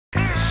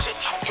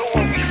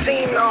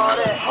seen all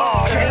that.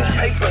 Change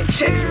paper,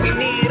 checks, we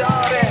need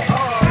all that.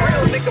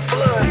 Real nigga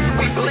blood,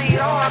 we bleed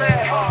all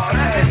that.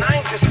 And I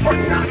ain't just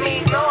fucking, I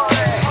mean all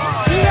that.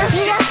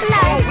 He that's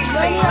life,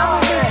 money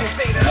over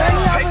bitches,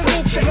 money over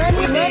bitches,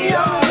 money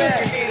over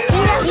bitches.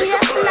 He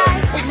that's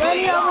life,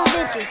 money over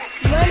bitches,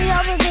 money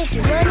over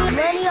bitches,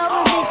 money over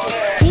bitches.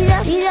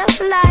 He that's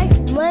life,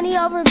 money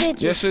over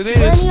bitches. Yes it is.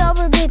 Money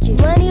over bitches,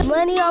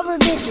 money over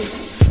bitches.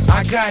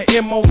 I got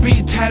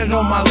M.O.B tatted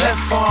on my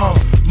left arm.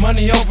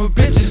 Money over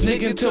bitches,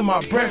 nigga, till my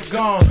breath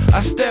gone.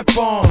 I step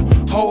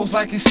on hoes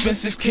like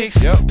expensive kicks.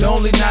 The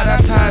only knot I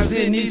ties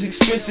in these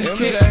expensive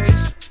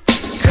kicks.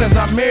 Cause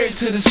I'm married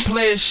to this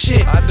player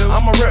shit.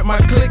 I'ma rep my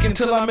clique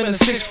until I'm in a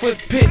 6-foot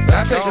pit.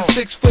 I take a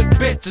 6-foot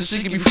bitch so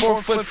she can be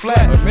 4 foot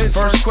flat.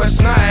 First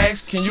question I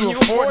ask, can you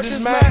afford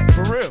this Mac?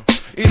 For real.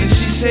 Either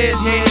she says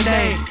yay or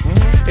nay.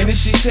 And if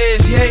she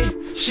says yay,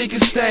 she can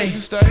stay.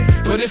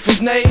 But if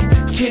it's nay,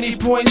 Kenny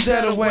points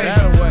that away.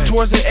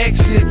 Towards the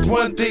exit,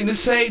 one thing to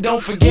say,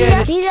 don't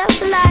forget it. He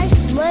that's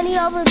life, money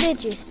over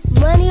bitches,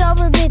 money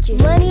over bitches,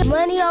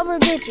 money over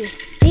bitches.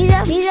 He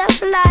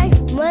that's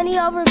life, money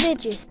over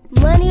bitches,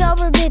 money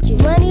over bitches,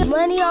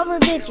 money over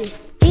bitches.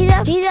 He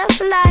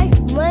that's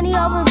life, money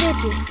over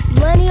bitches,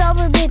 money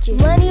over bitches,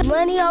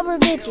 money over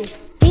bitches.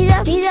 He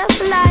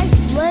that's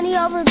life, money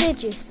over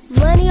bitches,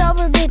 money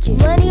over bitches,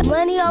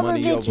 money over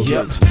bitches.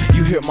 Yep,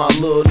 you hear my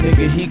little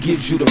nigga, he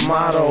gives you the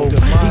motto.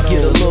 He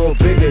get a little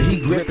bigger, he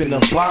gripping the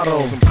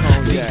bottle.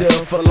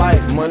 D-Dub for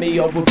life, money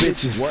over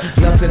bitches.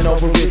 Nothing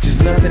over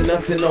riches,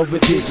 nothing over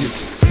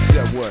digits.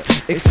 Except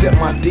what? Except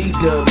my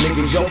D-Dub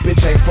niggas. Yo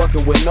bitch ain't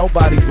fucking with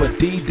nobody but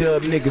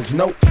D-Dub niggas.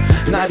 Nope,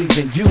 not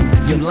even you.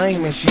 You're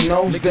lame and she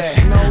knows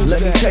that.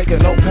 Let me take her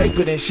no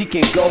paper, then she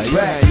can go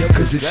back.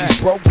 Cause if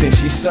she's broke, then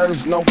she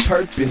serves no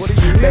purpose.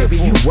 Baby,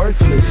 you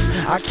worthless.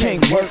 I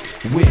can't work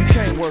with. You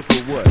can't work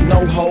with what?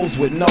 No hoes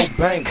with no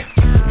bank.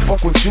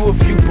 Fuck with you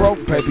if you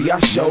broke, baby. I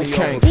sure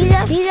can't. He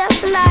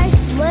that's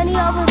life, money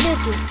over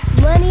bitches,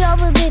 money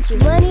over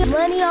bitches,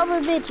 money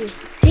over bitches.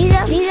 He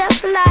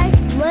that's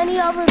life, money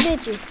over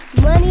bitches,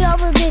 money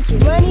over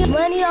bitches,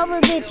 money over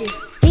bitches.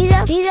 He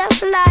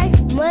that's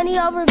life, money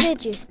over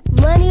bitches,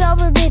 money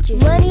over bitches,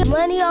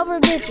 money over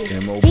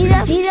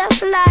bitches. He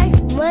that's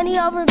life, money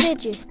over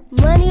bitches,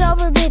 money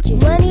over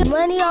bitches,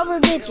 money over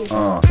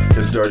bitches.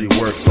 It's dirty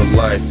work for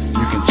life.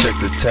 You can check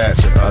the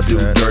tats. I do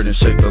dirt and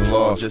shake the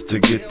law just to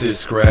get this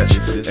scratch.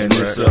 And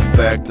it's a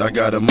fact, I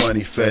got a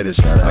money fetish.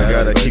 I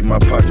gotta keep my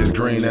pockets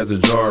green as a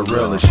jar of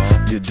relish.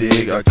 You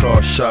dig? I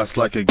call shots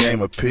like a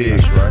game of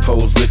pig.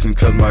 Hoes listen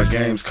cause my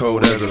game's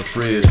cold as a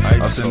fridge.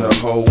 I send a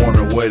hoe on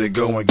her way to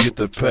go and get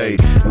the pay.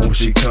 And when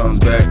she comes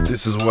back,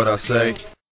 this is what I say.